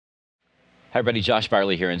Hi everybody, Josh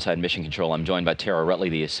Byerly here inside Mission Control. I'm joined by Tara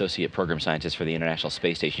Ruttley, the Associate Program Scientist for the International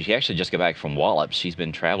Space Station. She actually just got back from Wallops. She's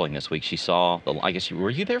been traveling this week. She saw, I guess, were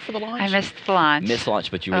you there for the launch? I missed the launch. Missed the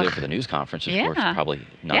launch, but you were there for the news conference, which of course probably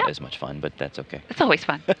not as much fun, but that's okay. It's always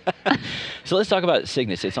fun. So let's talk about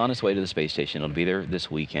Cygnus. It's on its way to the space station. It'll be there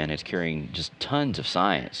this weekend. It's carrying just tons of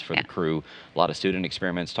science for the crew, a lot of student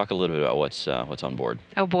experiments. Talk a little bit about what's on board.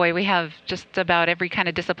 Oh boy, we have just about every kind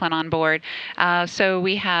of discipline on board. So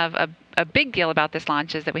we have a big deal about this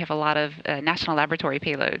launch is that we have a lot of national laboratory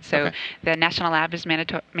payloads. So the national lab is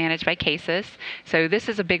managed by CASIS. So this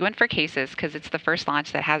is a big one for CASIS because it's the first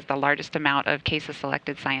launch that has the largest amount of CASIS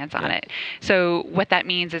selected science on it. So what that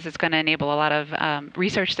means is it's going to enable a lot of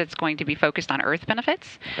research that's going to be focused on Earth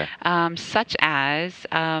benefits, such as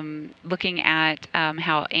looking at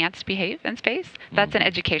how ants behave in space. That's an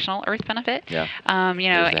educational Earth benefit. Yeah.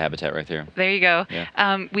 There's the habitat right there. There you go.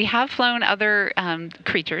 Yeah. We have flown other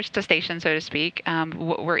creatures to station, so to speak.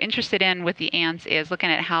 What we're interested in with the ants is looking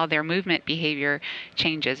at how their movement behavior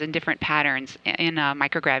changes in different patterns in a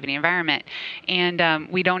microgravity environment. And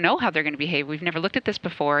we don't know how they're going to behave. We've never looked at this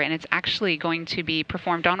before, and it's actually going to be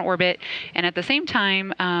performed on orbit. And at the same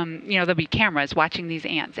time, there'll be cameras watching these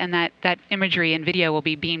ants, and that imagery and video will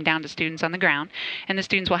be beamed down to students on the ground. And the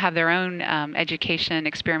students will have their own education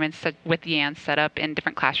experiments with the ants set up in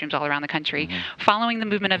different classrooms all around the country, following the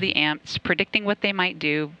movement of the ants, predicting what they might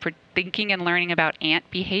do, thinking and learning about ant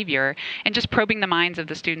behavior, and just probing the minds of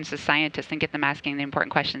the students as scientists and get them asking the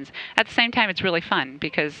important questions. At the same time, it's really fun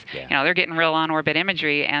because they're getting real on-orbit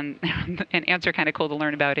imagery, and ants are kind of cool to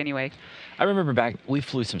learn about anyway. I remember we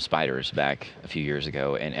flew some spiders back a few years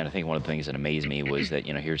ago, and I think one of the things that amazed me was that,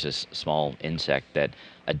 here's this small insect that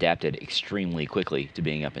adapted extremely quickly to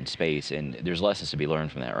being up in space, and there's lessons to be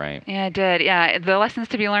learned from that, right? Yeah, it did. Yeah, the lessons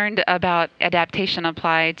to be learned about adaptation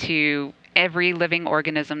apply to every living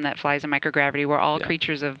organism that flies in microgravity. We're all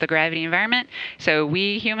creatures of the gravity environment. So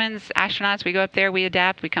we humans, astronauts, we go up there, we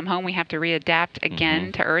adapt, we come home, we have to readapt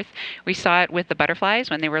again to Earth. We saw it with the butterflies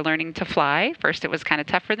when they were learning to fly. First it was kind of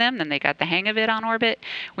tough for them, then they got the hang of it on orbit.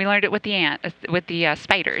 We learned it with the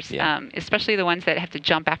spiders, especially the ones that have to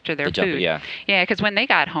jump after their food. Yeah, because when they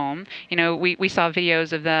got home, we saw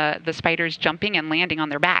videos of the spiders jumping and landing on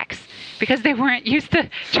their backs because they weren't used to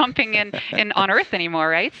jumping on Earth anymore,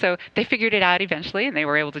 right? So they figured it out eventually, and they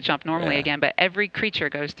were able to jump normally again. But every creature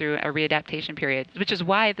goes through a readaptation period, which is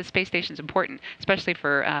why the space station is important, especially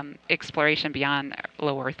for exploration beyond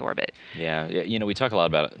low Earth orbit. Yeah, we talk a lot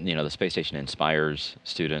about the space station inspires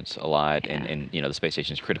students a lot, and the space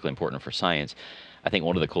station is critically important for science. I think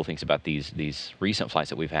one of the cool things about these recent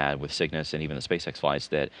flights that we've had with Cygnus and even the SpaceX flights,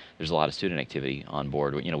 that there's a lot of student activity on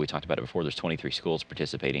board. We talked about it before. There's 23 schools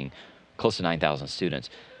participating, close to 9,000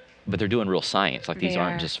 students. But they're doing real science. Like, these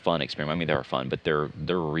aren't just fun experiments. I mean, they are fun, but they're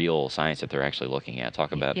real science that they're actually looking at.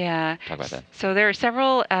 Talk about that. So there are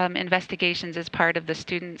several investigations as part of the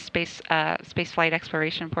student space flight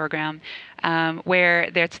exploration program,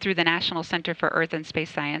 where it's through the National Center for Earth and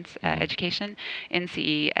Space Science Education,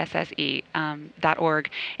 NCESSE.org,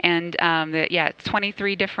 and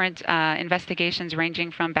 23 different investigations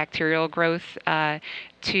ranging from bacterial growth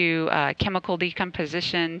to chemical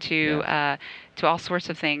decomposition to all sorts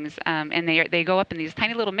of things, and they go up in these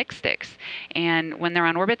tiny little mix sticks, and when they're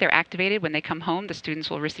on orbit, they're activated. When they come home, the students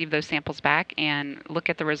will receive those samples back and look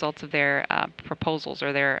at the results of their proposals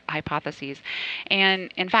or their hypotheses.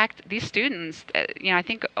 And in fact, these students, I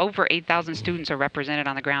think over 8,000 students are represented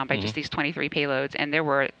on the ground by just these 23 payloads, and there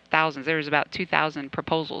were thousands. There was about 2,000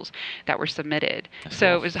 proposals that were submitted.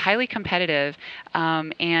 So it was highly competitive,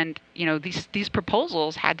 and these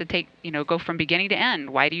proposals had to go from beginning to end.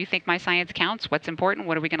 Why do you think my science counts? What's important?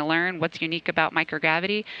 What are we going to learn? What's unique about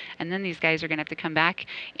microgravity? And then these guys are going to have to come back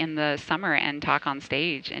in the summer and talk on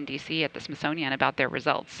stage in DC at the Smithsonian about their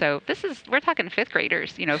results. So we're talking fifth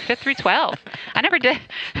graders, 5th through 12. I never did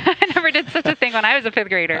such a thing when I was a fifth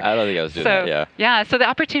grader. I don't think I was doing that. Yeah. So the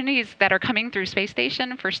opportunities that are coming through Space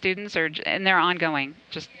Station for students and they're ongoing,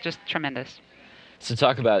 just tremendous. So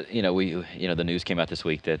talk about, the news came out this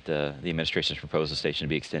week that the administration's proposed the station to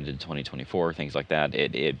be extended to 2024, things like that.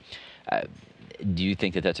 Do you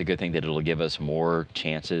think that that's a good thing, that it'll give us more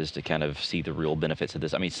chances to kind of see the real benefits of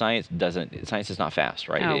this? I mean, science is not fast,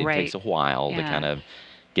 right? It takes a while to kind of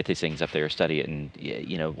get these things up there, study it, and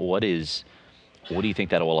what do you think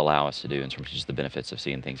that will allow us to do in terms of just the benefits of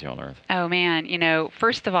seeing things here on Earth? Oh man,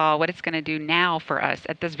 first of all, what it's going to do now for us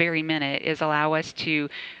at this very minute is allow us to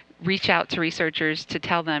reach out to researchers to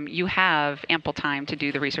tell them you have ample time to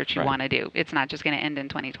do the research you want to do. It's not just going to end in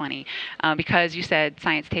 2020 because you said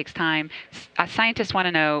science takes time. Scientists want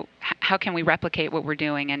to know how can we replicate what we're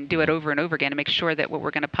doing and do it over and over again to make sure that what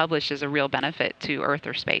we're going to publish is a real benefit to Earth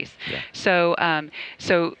or space. Yeah.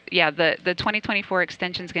 So yeah, the 2024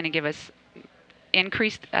 extension is going to give us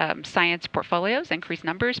increased science portfolios, increased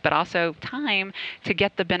numbers, but also time to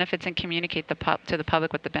get the benefits and communicate to the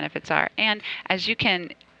public what the benefits are. And as you can,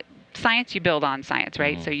 science, you build on science,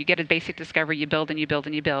 right? Mm-hmm. So you get a basic discovery, you build and you build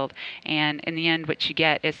and you build. And in the end, what you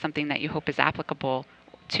get is something that you hope is applicable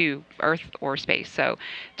to Earth or space. So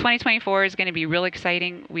 2024 is going to be really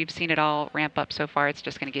exciting. We've seen it all ramp up so far. It's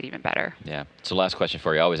just going to get even better. Yeah. So last question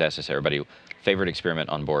for you. I always ask this to everybody. Favorite experiment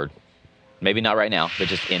on board? Maybe not right now, but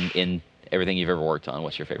just in everything you've ever worked on,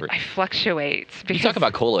 what's your favorite? I fluctuate. You talk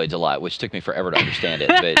about colloids a lot, which took me forever to understand it.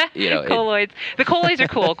 But colloids. The colloids are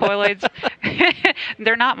cool. Colloids,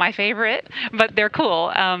 they're not my favorite, but they're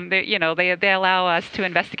cool. They allow us to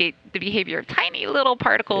investigate the behavior of tiny little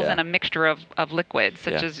particles in a mixture of liquids,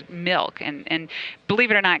 such as milk. And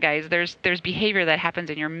believe it or not, guys, there's behavior that happens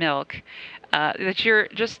in your milk that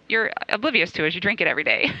you're oblivious to as you drink it every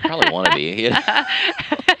day. Probably want to be.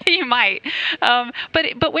 You might,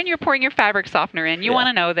 but when you're pouring your fabric softener in, you want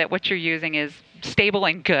to know that what you're using is stable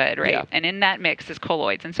and good, right? Yeah. And in that mix is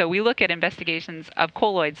colloids. And so we look at investigations of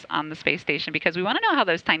colloids on the space station because we want to know how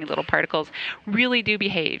those tiny little particles really do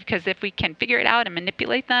behave. Because if we can figure it out and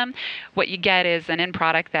manipulate them, what you get is an end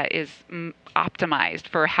product that is optimized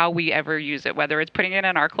for how we ever use it, whether it's putting it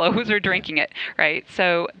in our clothes or drinking it, right?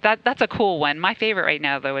 So that's a cool one. My favorite right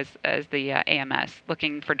now, though, is the AMS,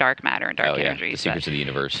 looking for dark matter and dark energy. The secrets of the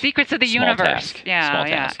universe. Secrets of the Small universe. task. Yeah, Small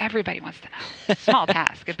task. Everybody wants to know. Small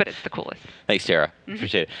task, but it's the coolest. Thanks, Tara.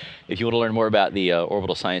 Appreciate it. If you want to learn more about the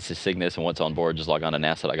Orbital Sciences Cygnus and what's on board, just log on to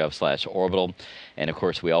nasa.gov/orbital. And of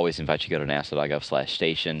course, we always invite you to go to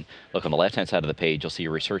nasa.gov/station. Look on the left-hand side of the page, you'll see a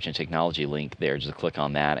research and technology link there. Just click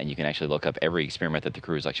on that, and you can actually look up every experiment that the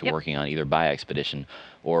crew is actually working on, either by expedition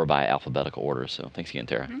or by alphabetical order. So thanks again,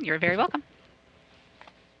 Tara. You're very welcome.